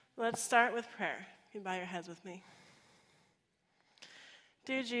Let's start with prayer. You bow your heads with me.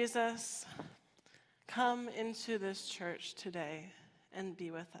 Dear Jesus, come into this church today and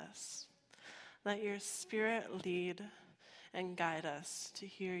be with us. Let your Spirit lead and guide us to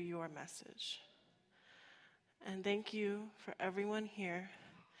hear your message. And thank you for everyone here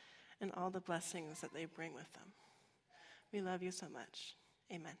and all the blessings that they bring with them. We love you so much.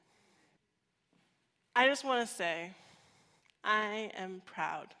 Amen. I just want to say, I am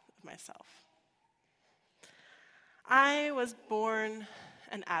proud of myself. I was born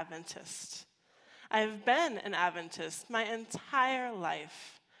an Adventist. I've been an Adventist my entire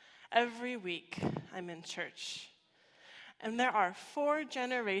life. Every week I'm in church. And there are 4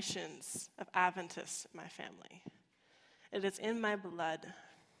 generations of Adventists in my family. It is in my blood.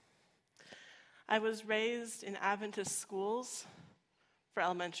 I was raised in Adventist schools, for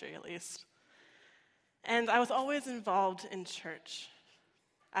elementary at least. And I was always involved in church.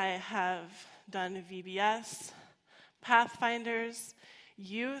 I have done VBS, Pathfinders,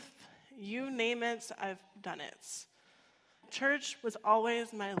 youth, you name it, I've done it. Church was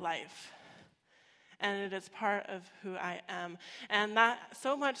always my life, and it is part of who I am. And that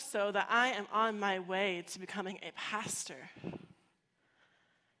so much so that I am on my way to becoming a pastor.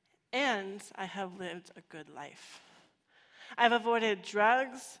 And I have lived a good life. I've avoided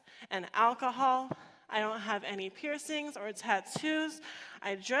drugs and alcohol. I don't have any piercings or tattoos.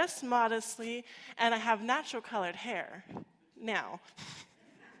 I dress modestly, and I have natural colored hair. Now,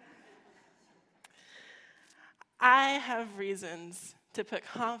 I have reasons to put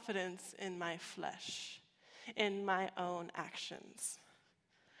confidence in my flesh, in my own actions.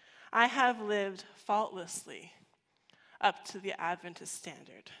 I have lived faultlessly up to the Adventist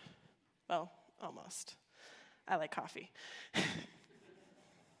standard. Well, almost. I like coffee.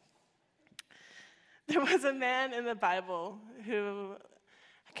 There was a man in the Bible who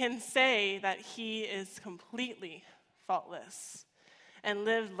can say that he is completely faultless and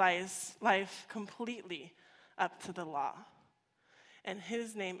lived life completely up to the law. And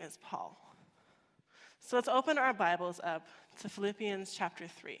his name is Paul. So let's open our Bibles up to Philippians chapter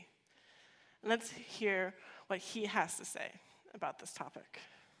 3. And let's hear what he has to say about this topic.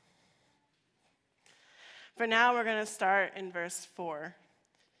 For now, we're going to start in verse 4.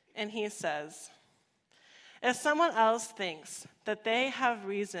 And he says, if someone else thinks that they have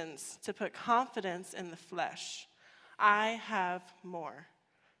reasons to put confidence in the flesh, I have more.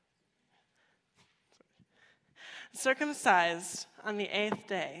 Circumcised on the 8th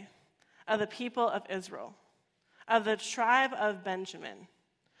day of the people of Israel, of the tribe of Benjamin,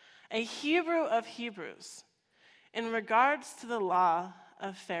 a Hebrew of Hebrews, in regards to the law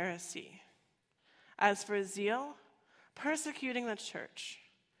of Pharisee. As for zeal, persecuting the church.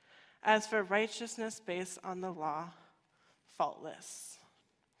 As for righteousness based on the law, faultless.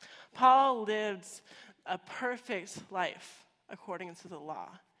 Paul lived a perfect life according to the law.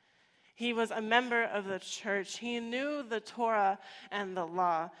 He was a member of the church. He knew the Torah and the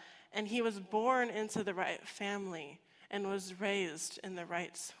law, and he was born into the right family and was raised in the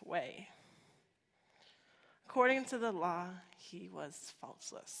right way. According to the law, he was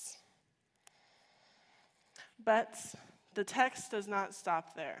faultless. But the text does not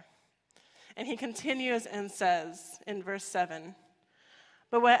stop there. And he continues and says in verse 7,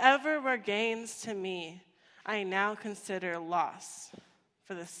 but whatever were gains to me, I now consider loss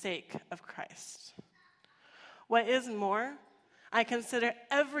for the sake of Christ. What is more, I consider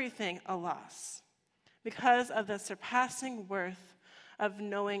everything a loss because of the surpassing worth of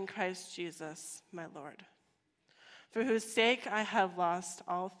knowing Christ Jesus, my Lord, for whose sake I have lost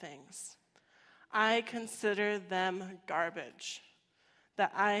all things. I consider them garbage,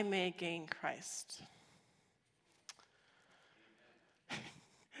 that I may gain Christ.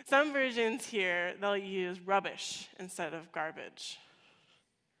 Some versions here, they'll use rubbish instead of garbage.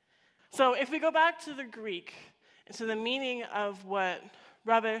 So if we go back to the Greek, to the meaning of what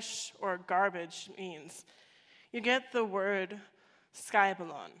rubbish or garbage means, you get the word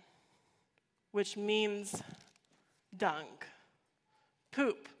skybalon, which means dung,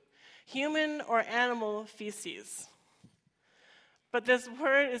 poop, human or animal feces. But this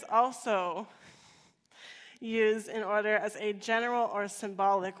word is also used in order as a general or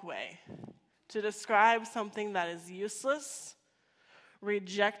symbolic way to describe something that is useless,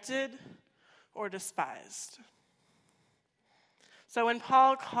 rejected, or despised. So when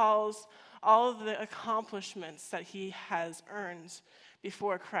Paul calls all of the accomplishments that he has earned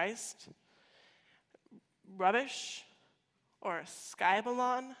before Christ rubbish or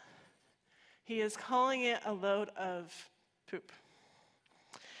skybalon, he is calling it a load of poop.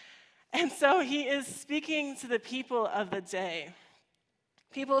 And so he is speaking to the people of the day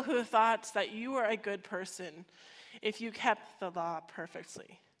People who thought that you were a good person if you kept the law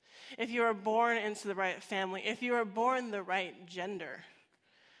perfectly, if you were born into the right family, if you were born the right gender,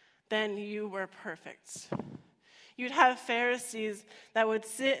 then you were perfect. You'd have Pharisees that would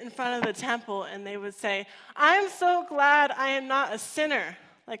sit in front of the temple and they would say, "I'm so glad I am not a sinner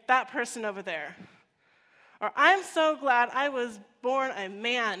like that person over there." Or, "I'm so glad I was born a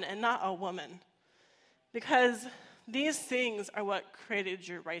man and not a woman." Because these things are what created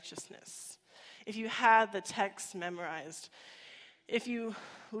your righteousness. If you had the text memorized, if you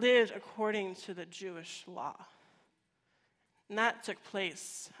lived according to the Jewish law. And that took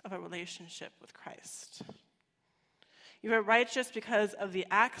place of a relationship with Christ. You are righteous because of the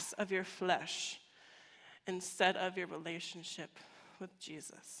acts of your flesh instead of your relationship with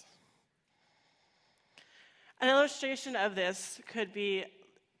Jesus. An illustration of this could be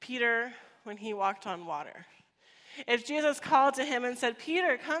Peter when he walked on water. If Jesus called to him and said,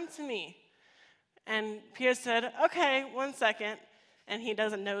 "Peter, come to me," and Peter said, "Okay, 1 second," and he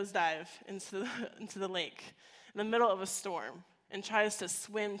does a nosedive into the lake in the middle of a storm and tries to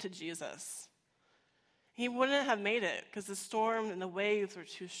swim to Jesus, he wouldn't have made it because the storm and the waves were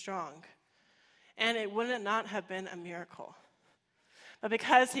too strong. And it wouldn't not have been a miracle. But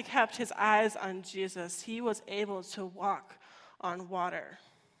because he kept his eyes on Jesus, he was able to walk on water.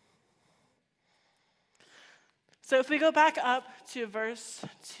 So if we go back up to verse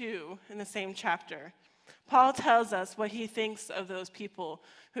 2 in the same chapter, Paul tells us what he thinks of those people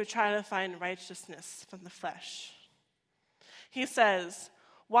who try to find righteousness from the flesh. He says,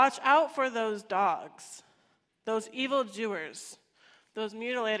 "Watch out for those dogs, those evildoers, those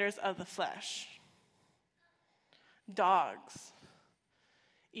mutilators of the flesh." Dogs,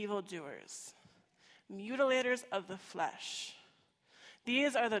 evildoers, mutilators of the flesh.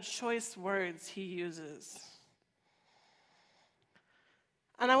 These are the choice words he uses.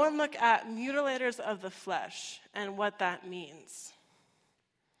 And I want to look at mutilators of the flesh and what that means.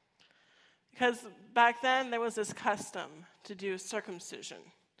 Because back then there was this custom to do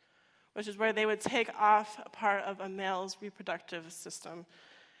circumcision, which is where they would take off a part of a male's reproductive system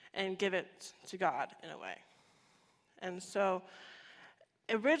and give it to God in a way. And so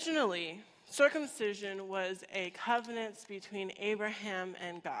originally, circumcision was a covenant between Abraham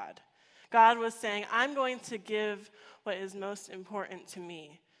and God. God was saying, "I'm going to give what is most important to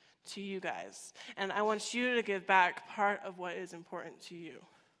me, to you guys. And I want you to give back part of what is important to you."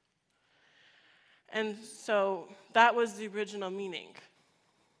 And so that was the original meaning.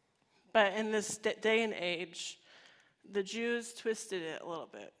 But in this day and age, the Jews twisted it a little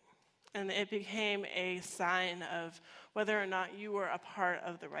bit. And it became a sign of whether or not you were a part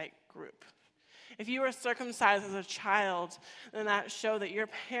of the right group. If you were circumcised as a child, then that showed that your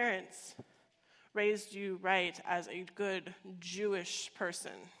parents raised you right as a good Jewish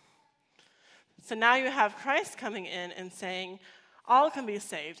person. So now you have Christ coming in and saying, all can be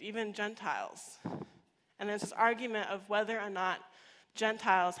saved, even Gentiles. And there's this argument of whether or not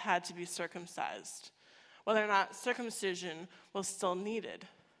Gentiles had to be circumcised, whether or not circumcision was still needed,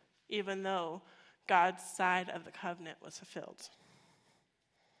 even though God's side of the covenant was fulfilled.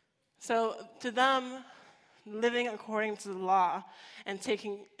 So to them, living according to the law and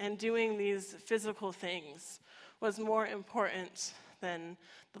doing these physical things was more important than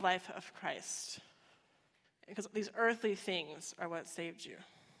the life of Christ. Because these earthly things are what saved you.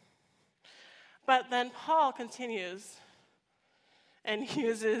 But then Paul continues and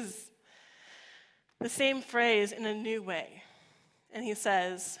uses the same phrase in a new way. And he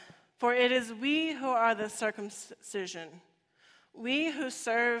says, "For it is we who are the circumcision, we who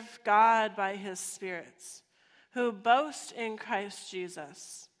serve God by his Spirit, who boast in Christ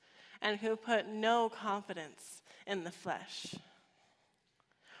Jesus, and who put no confidence in the flesh."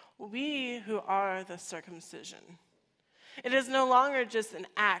 We who are the circumcision. It is no longer just an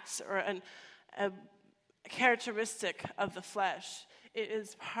act or a characteristic of the flesh. It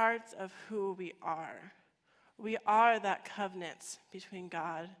is part of who we are. We are that covenant between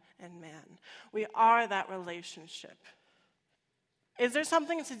God and man. We are that relationship. Is there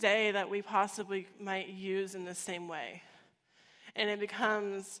something today that we possibly might use in the same way? And it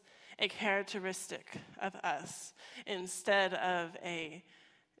becomes a characteristic of us instead of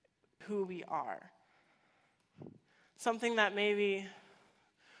who we are. Something that maybe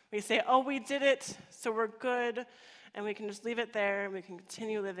we say, "Oh, we did it, so we're good," and we can just leave it there, and we can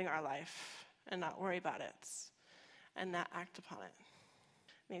continue living our life and not worry about it and not act upon it.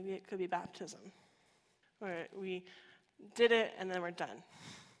 Maybe it could be baptism, where we did it and then we're done.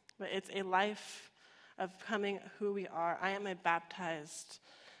 But it's a life of becoming who we are. I am a baptized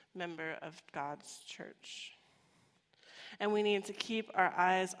member of God's church. and we need to keep our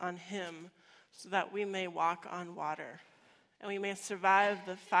eyes on him so that we may walk on water, and we may survive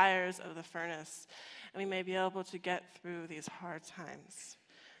the fires of the furnace, and we may be able to get through these hard times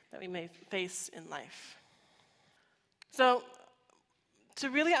that we may face in life. So, to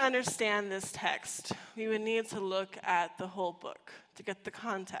really understand this text, we would need to look at the whole book to get the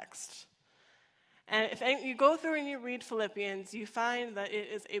context. And if you go through and you read Philippians, you find that it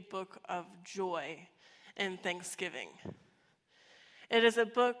is a book of joy and thanksgiving. It is a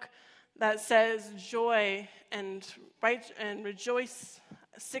book that says joy and rejoice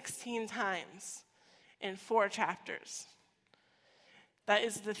 16 times in 4 chapters. That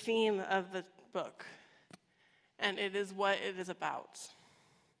is the theme of the book, and it is what it is about.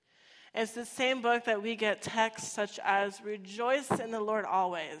 It's the same book that we get texts such as, "Rejoice in the Lord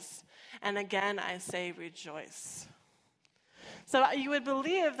always, and again I say rejoice." So you would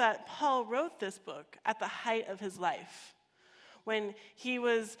believe that Paul wrote this book at the height of his life, when he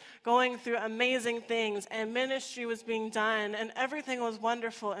was going through amazing things and ministry was being done and everything was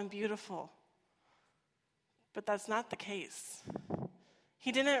wonderful and beautiful. But that's not the case.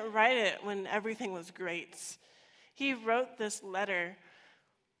 He didn't write it when everything was great. He wrote this letter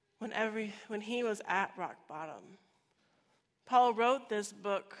when he was at rock bottom. Paul wrote this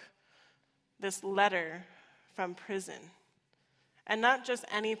book, this letter, from prison. And not just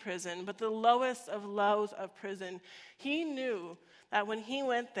any prison, but the lowest of lows of prison. He knew that when he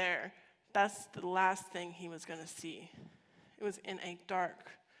went there, that's the last thing he was going to see. It was in a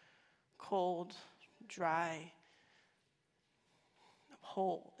dark, cold, dry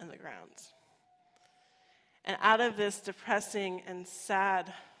hole in the ground. And out of this depressing and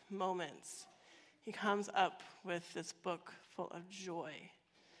sad moments, he comes up with this book full of joy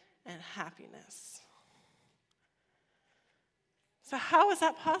and happiness. So how is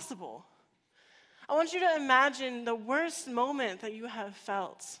that possible? I want you to imagine the worst moment that you have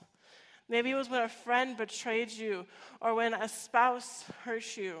felt. Maybe it was when a friend betrayed you, or when a spouse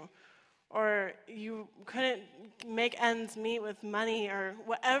hurt you, or you couldn't make ends meet with money, or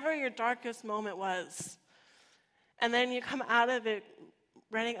whatever your darkest moment was. And then you come out of it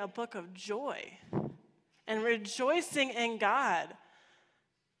reading a book of joy and rejoicing in God.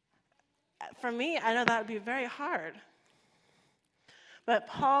 For me, I know that would be very hard. But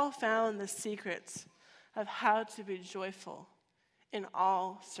Paul found the secrets of how to be joyful in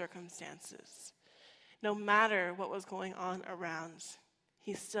all circumstances. No matter what was going on around,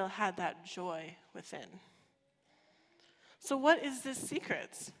 he still had that joy within. So what is this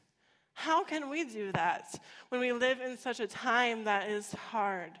secret? How can we do that when we live in such a time that is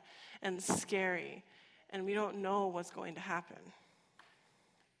hard and scary and we don't know what's going to happen?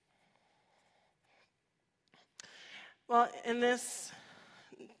 Well, in this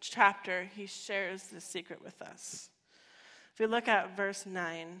chapter, he shares the secret with us. If we look at verse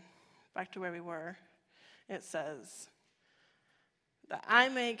 9, back to where we were, it says, "That I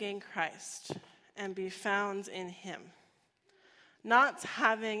may gain Christ and be found in him, not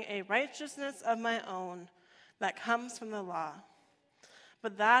having a righteousness of my own that comes from the law,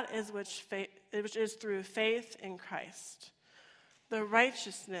 but that is which is through faith in Christ, the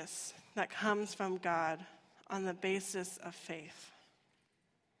righteousness that comes from God on the basis of faith."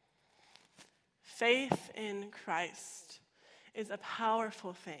 Faith in Christ is a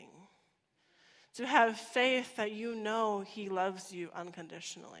powerful thing. To have faith that you know he loves you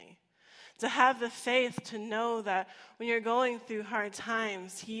unconditionally. To have the faith to know that when you're going through hard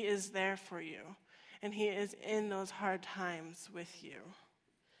times, he is there for you. And he is in those hard times with you.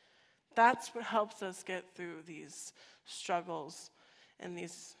 That's what helps us get through these struggles and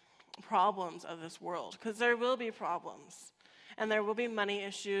these problems of this world. Because there will be problems. And there will be money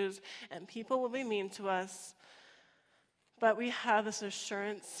issues. And people will be mean to us. But we have this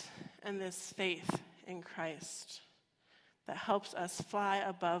assurance and this faith in Christ that helps us fly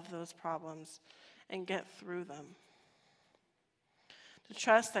above those problems and get through them. To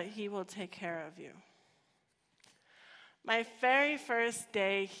trust that he will take care of you. My very first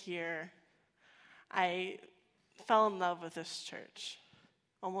day here, I fell in love with this church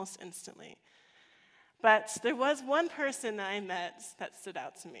almost instantly. But there was one person that I met that stood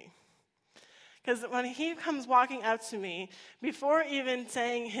out to me. Because when he comes walking up to me, before even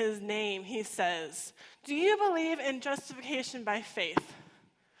saying his name, he says, "Do you believe in justification by faith?"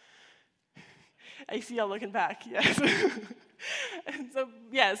 I see y'all looking back, yes. And so,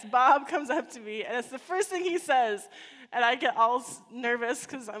 yes, Bob comes up to me, and it's the first thing he says, and I get all nervous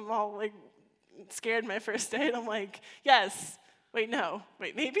because I'm all, like, scared my first day, and I'm like, yes, wait, no,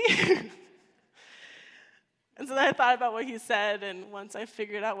 wait, maybe? And so then I thought about what he said, and once I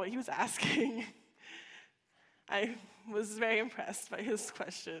figured out what he was asking, I was very impressed by his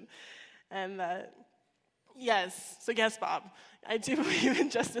question. And yes, Bob, I do believe in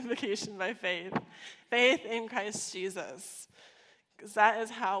justification by faith. Faith in Christ Jesus. Because that is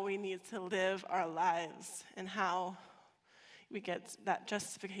how we need to live our lives and how we get that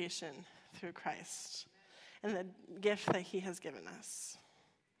justification through Christ and the gift that he has given us.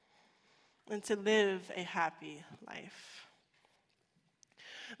 And to live a happy life.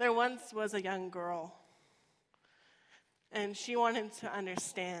 There once was a young girl, and she wanted to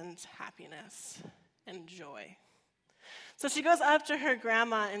understand happiness and joy. So she goes up to her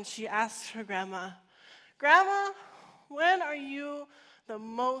grandma and she asks her grandma, "Grandma, when are you the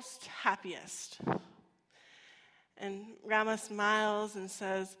most happiest?" And grandma smiles and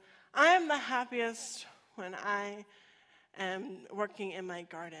says, "I am the happiest when I am working in my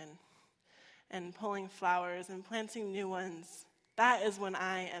garden and pulling flowers and planting new ones. That is when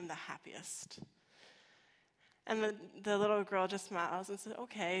I am the happiest." And the little girl just smiles and says,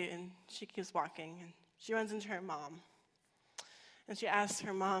 "Okay," and she keeps walking. And she runs into her mom. And she asks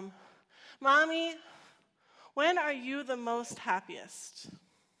her mom, "Mommy, when are you the most happiest?"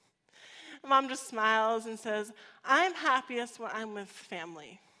 Mom just smiles and says, "I'm happiest when I'm with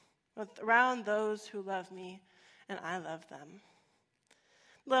family, around those who love me, and I love them."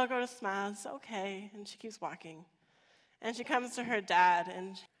 The little girl just smiles, "Okay," and she keeps walking. And she comes to her dad,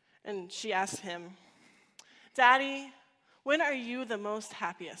 and she asks him, "Daddy, when are you the most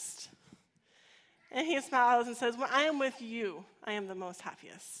happiest?" And he smiles and says, "When I am with you, I am the most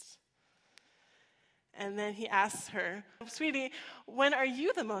happiest." And then he asks her, "Sweetie, when are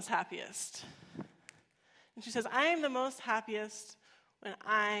you the most happiest?" And she says, "I am the most happiest when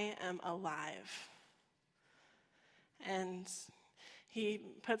I am alive." And he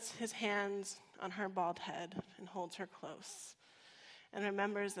puts his hands on her bald head and holds her close and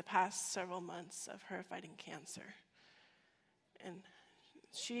remembers the past several months of her fighting cancer. And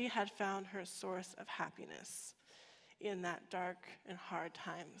she had found her source of happiness in that dark and hard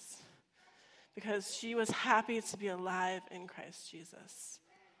times because she was happy to be alive in Christ Jesus.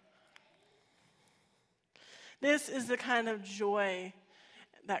 This is the kind of joy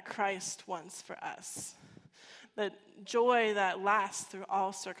that Christ wants for us. The joy that lasts through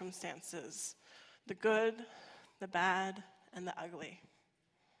all circumstances, the good, the bad, and the ugly.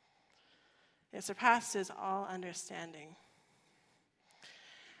 It surpasses all understanding.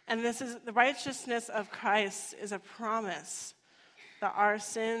 And this is the righteousness of Christ is a promise that our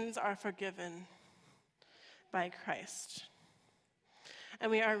sins are forgiven by Christ. And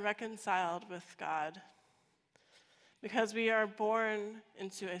we are reconciled with God because we are born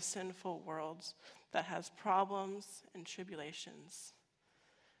into a sinful world that has problems and tribulations.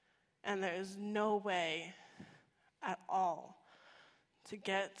 And there is no way at all to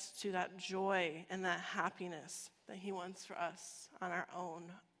get to that joy and that happiness that he wants for us on our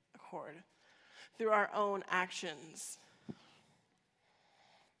own accord, through our own actions.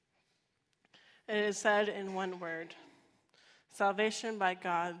 It is said in one word, salvation by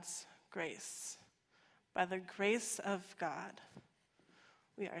God's grace. By the grace of God,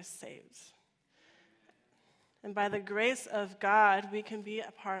 we are saved. And by the grace of God, we can be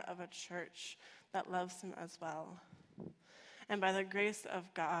a part of a church that loves him as well. And by the grace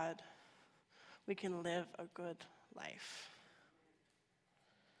of God, we can live a good life.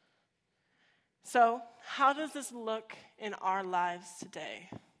 So, how does this look in our lives today?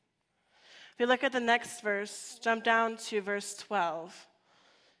 If you look at the next verse, jump down to verse 12.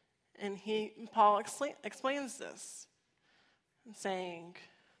 And Paul explains this, saying,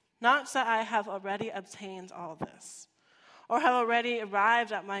 "Not that I have already obtained all this, or have already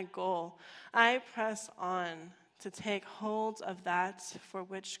arrived at my goal. I press on to take hold of that for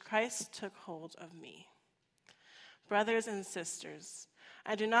which Christ took hold of me. Brothers and sisters,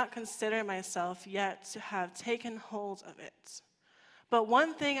 I do not consider myself yet to have taken hold of it. But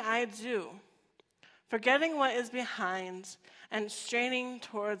one thing I do, forgetting what is behind and straining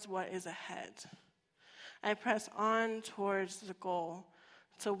towards what is ahead, I press on towards the goal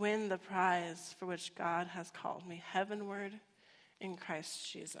to win the prize for which God has called me heavenward in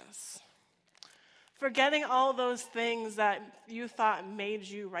Christ Jesus." Forgetting all those things that you thought made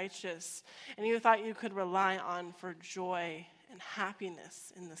you righteous and you thought you could rely on for joy and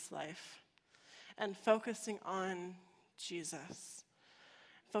happiness in this life, and focusing on Jesus,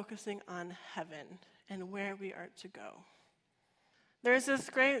 focusing on heaven and where we are to go. There's this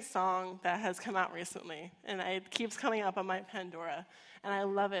great song that has come out recently, and it keeps coming up on my Pandora, and I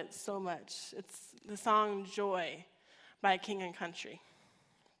love it so much. It's the song "Joy" by King and Country.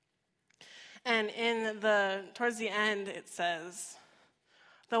 And towards the end, it says,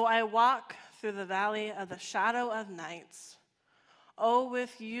 "Though I walk through the valley of the shadow of night, oh,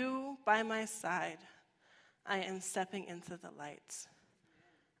 with you by my side, I am stepping into the light.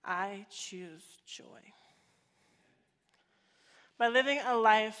 I choose joy. By living a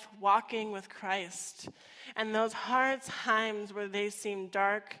life walking with Christ, and those hard times where they seem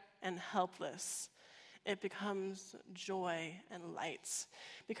dark and helpless, it becomes joy and light,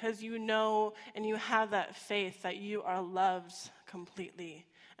 because you know and you have that faith that you are loved completely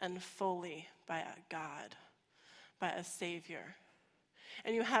and fully by a God, by a Savior.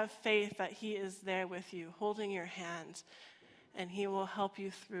 And you have faith that he is there with you, holding your hand, and he will help you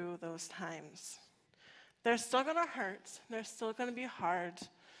through those times. They're still going to hurt, they're still going to be hard,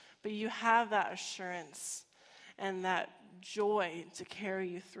 but you have that assurance and that joy to carry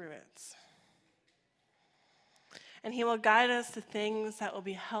you through it. And he will guide us to things that will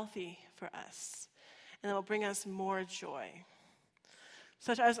be healthy for us, and that will bring us more joy,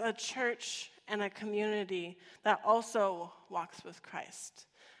 such as a church and a community that also walks with Christ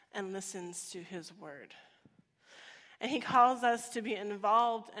and listens to his word. And he calls us to be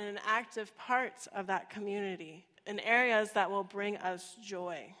involved in an active part of that community in areas that will bring us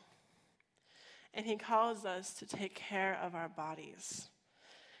joy. And he calls us to take care of our bodies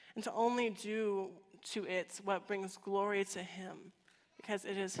and to only do to it what brings glory to him, because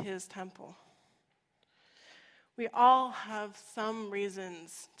it is his temple. We all have some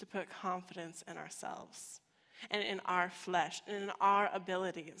reasons to put confidence in ourselves and in our flesh and in our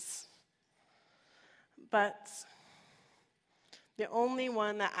abilities. But the only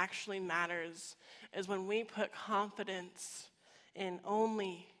one that actually matters is when we put confidence in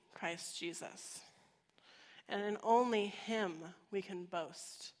only Christ Jesus. And in only him we can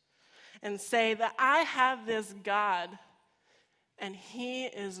boast and say that I have this God, and he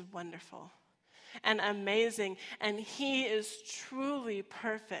is wonderful and amazing, and he is truly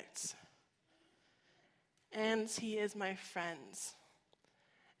perfect. And he is my friend,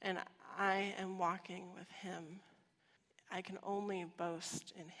 and I am walking with him. I can only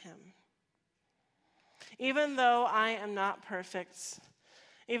boast in him. Even though I am not perfect,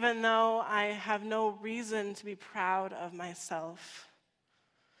 even though I have no reason to be proud of myself,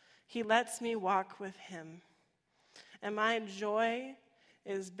 he lets me walk with him. And my joy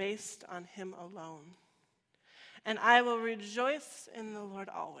is based on him alone. And I will rejoice in the Lord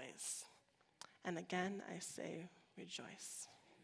always. And again, I say rejoice.